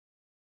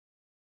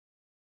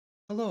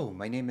Hello,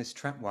 my name is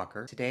Trent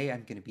Walker. Today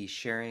I'm going to be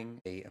sharing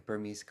a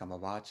Burmese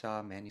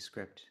Kammavācā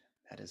manuscript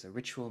that is a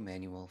ritual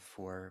manual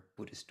for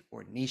Buddhist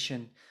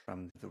ordination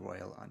from the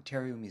Royal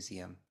Ontario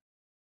Museum.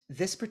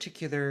 This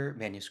particular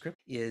manuscript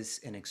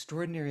is an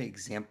extraordinary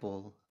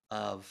example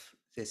of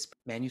this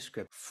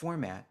manuscript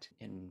format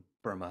in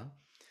Burma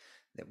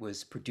that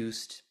was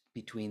produced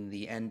between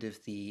the end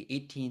of the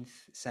 18th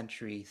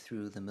century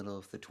through the middle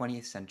of the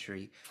 20th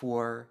century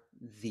for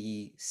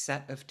the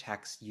set of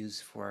texts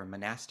used for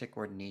monastic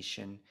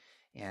ordination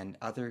and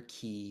other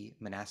key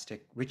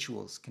monastic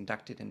rituals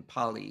conducted in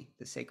Pali,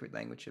 the sacred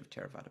language of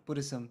Theravāda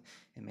Buddhism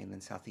in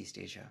mainland Southeast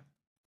Asia.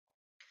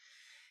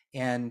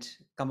 And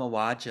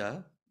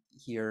ka-ma-wa-jah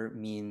here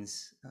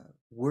means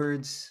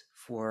words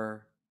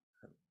for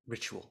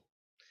ritual.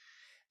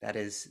 That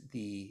is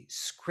the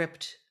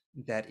script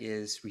that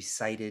is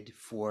recited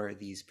for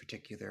these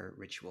particular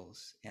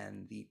rituals.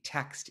 And the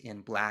text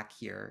in black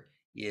here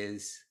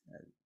is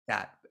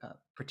that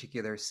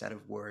particular set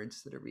of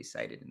words that are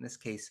recited. In this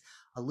case,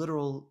 a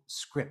literal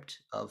script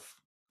of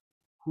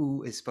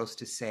who is supposed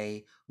to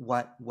say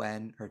what,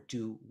 when, or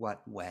do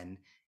what, when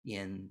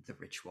in the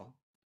ritual.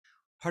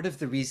 Part of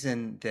the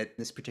reason that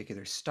this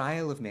particular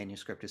style of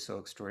manuscript is so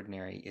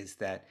extraordinary is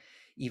that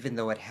even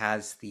though it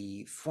has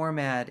the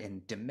format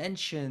and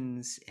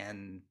dimensions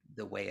and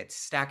the way it's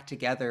stacked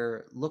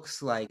together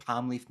looks like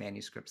palm leaf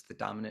manuscripts, the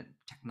dominant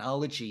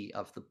technology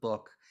of the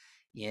book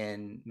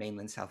in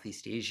mainland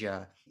Southeast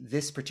Asia,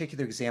 this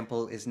particular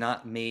example is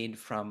not made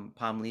from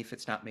palm leaf,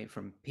 it's not made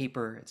from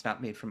paper, it's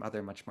not made from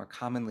other much more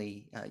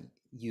commonly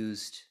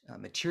used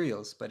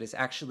materials, but is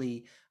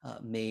actually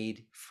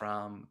made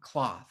from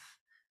cloth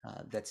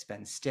that's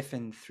been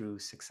stiffened through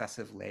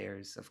successive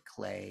layers of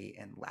clay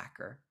and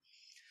lacquer,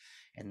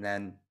 and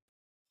then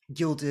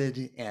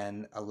gilded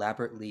and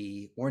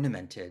elaborately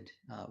ornamented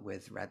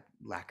with red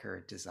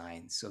lacquer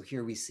designs. So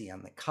here we see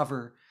on the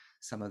cover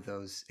some of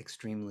those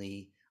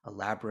extremely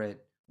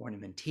elaborate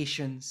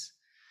ornamentations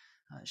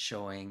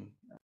showing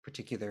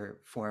particular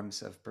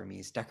forms of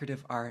Burmese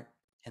decorative art.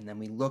 And then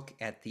we look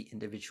at the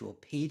individual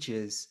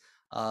pages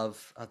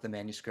of the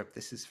manuscript.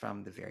 This is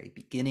from the very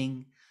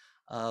beginning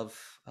of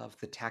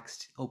the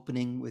text,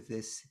 opening with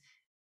this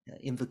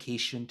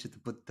invocation to the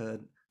Buddha,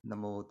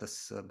 Namo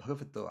Tassa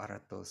Bhagavato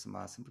Arahato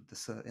Samma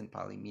Sambuddhassa in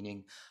Pali,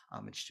 meaning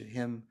homage to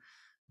him,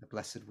 the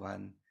Blessed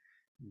One,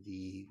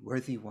 the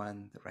Worthy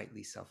One, the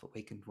rightly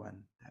self-awakened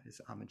one. That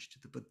is homage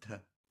to the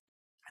Buddha.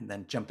 And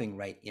then jumping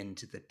right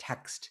into the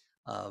text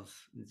of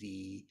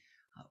the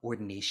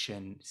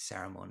ordination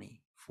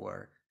ceremony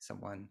for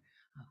someone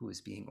who is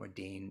being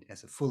ordained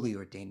as a fully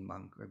ordained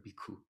monk or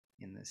bhikkhu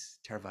in this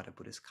Theravada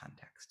Buddhist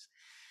context.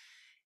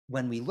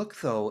 When we look,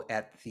 though,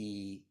 at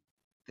the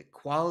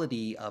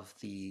quality of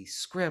the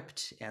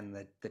script and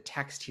the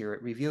text here,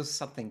 it reveals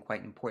something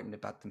quite important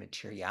about the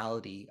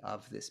materiality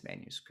of this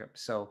manuscript.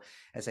 So,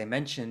 as I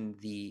mentioned,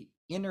 the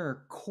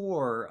inner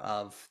core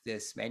of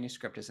this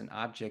manuscript as an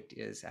object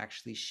is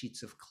actually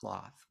sheets of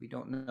cloth. We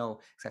don't know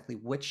exactly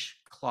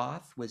which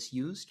cloth was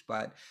used,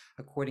 but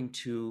according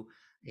to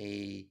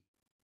a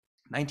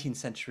 19th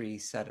century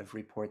set of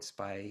reports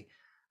by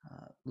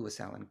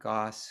Lewis Allen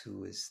Goss,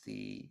 whose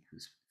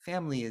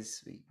family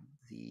is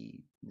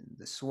the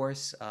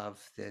source of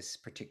this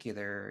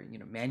particular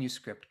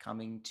manuscript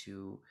coming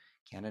to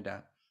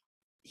Canada.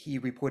 He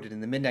reported in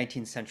the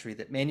mid-19th century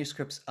that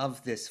manuscripts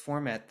of this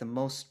format, the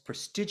most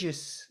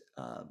prestigious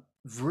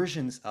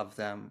versions of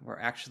them, were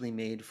actually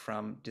made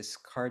from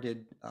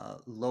discarded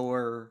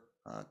lower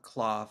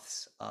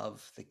cloths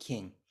of the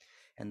king.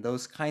 And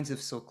those kinds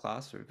of silk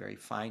cloths were very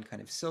fine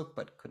kind of silk,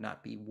 but could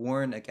not be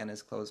worn again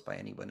as clothes by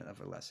anyone of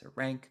a lesser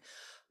rank,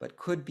 but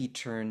could be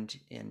turned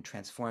and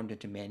transformed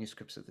into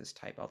manuscripts of this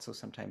type. Also,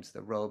 sometimes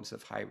the robes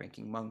of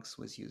high-ranking monks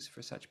was used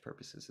for such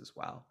purposes as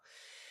well.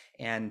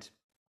 And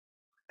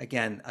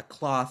again, a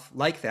cloth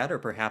like that, or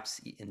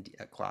perhaps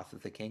a cloth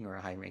of the king or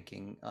a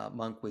high-ranking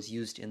monk, was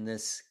used in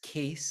this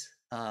case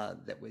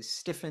that was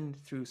stiffened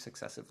through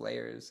successive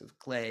layers of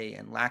clay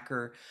and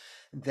lacquer.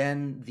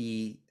 Then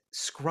the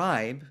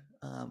scribe,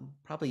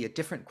 probably a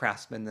different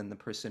craftsman than the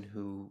person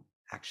who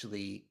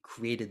actually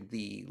created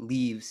the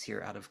leaves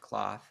here out of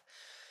cloth,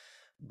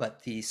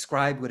 but the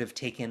scribe would have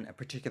taken a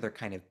particular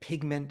kind of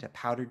pigment, a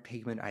powdered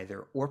pigment,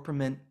 either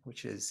orpiment,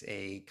 which is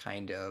a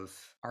kind of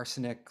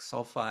arsenic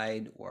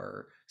sulfide,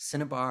 or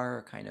cinnabar,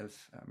 a kind of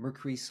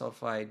mercury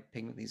sulfide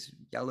pigment. These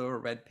yellow or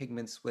red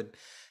pigments would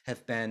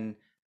have been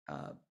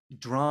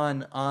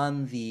drawn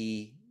on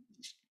the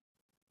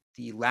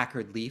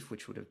lacquered leaf,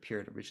 which would have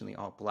appeared originally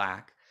all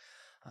black,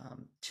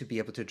 to be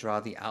able to draw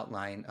the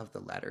outline of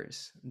the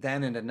letters.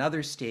 Then in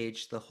another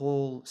stage, the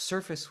whole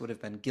surface would have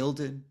been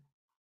gilded,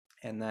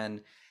 and then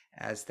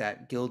as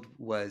that gild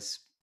was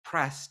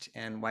pressed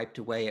and wiped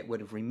away, it would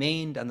have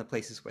remained on the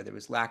places where there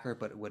was lacquer,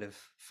 but it would have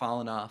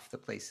fallen off the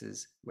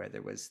places where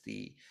there was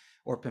the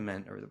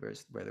orpiment or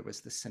where there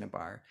was the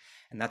cinnabar.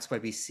 And that's why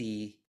we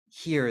see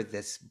here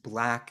this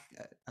black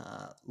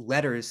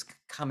letters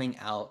coming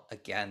out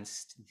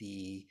against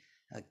the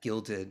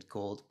gilded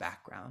gold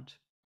background.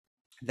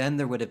 Then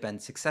there would have been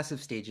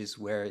successive stages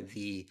where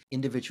the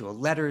individual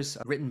letters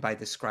written by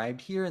the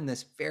scribe here in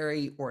this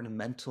very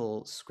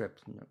ornamental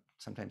script,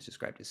 sometimes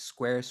described as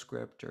square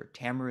script or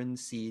tamarind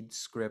seed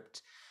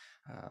script,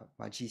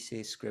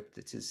 Majise script,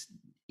 that is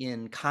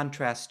in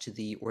contrast to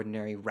the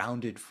ordinary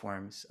rounded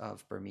forms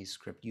of Burmese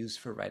script used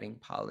for writing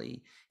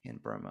Pali in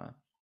Burma.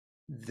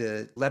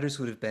 The letters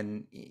would have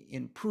been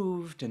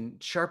improved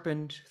and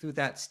sharpened through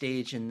that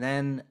stage, and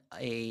then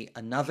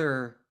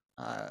another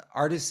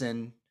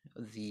artisan,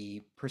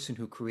 the person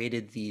who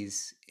created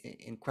these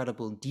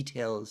incredible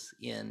details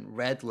in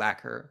red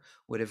lacquer,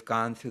 would have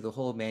gone through the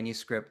whole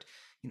manuscript,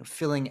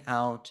 filling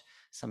out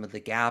some of the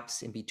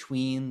gaps in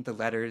between the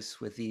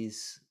letters with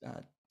these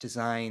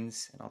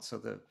designs, and also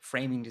the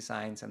framing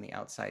designs on the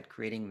outside,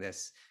 creating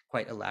this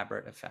quite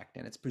elaborate effect.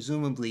 And it's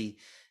presumably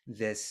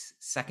this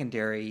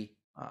secondary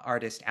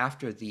artist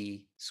after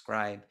the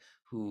scribe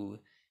who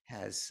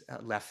has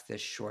left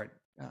this short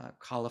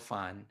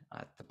colophon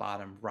at the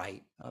bottom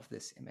right of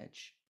this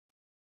image.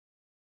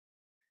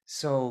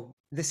 So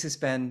this has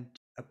been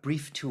a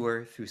brief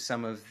tour through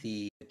some of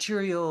the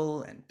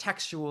material and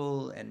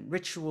textual and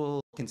ritual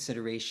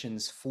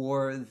considerations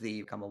for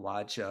the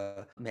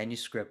ka-ma-wa-jah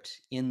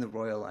manuscript in the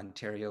Royal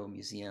Ontario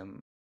Museum.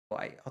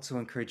 I also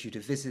encourage you to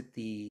visit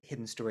the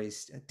Hidden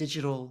Stories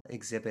digital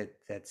exhibit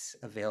that's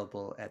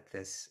available at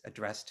this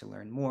address to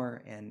learn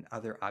more, and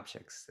other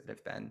objects that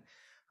have been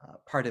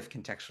part of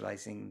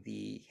contextualizing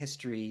the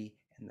history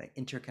and the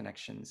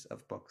interconnections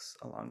of books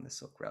along the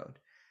Silk Road.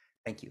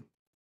 Thank you.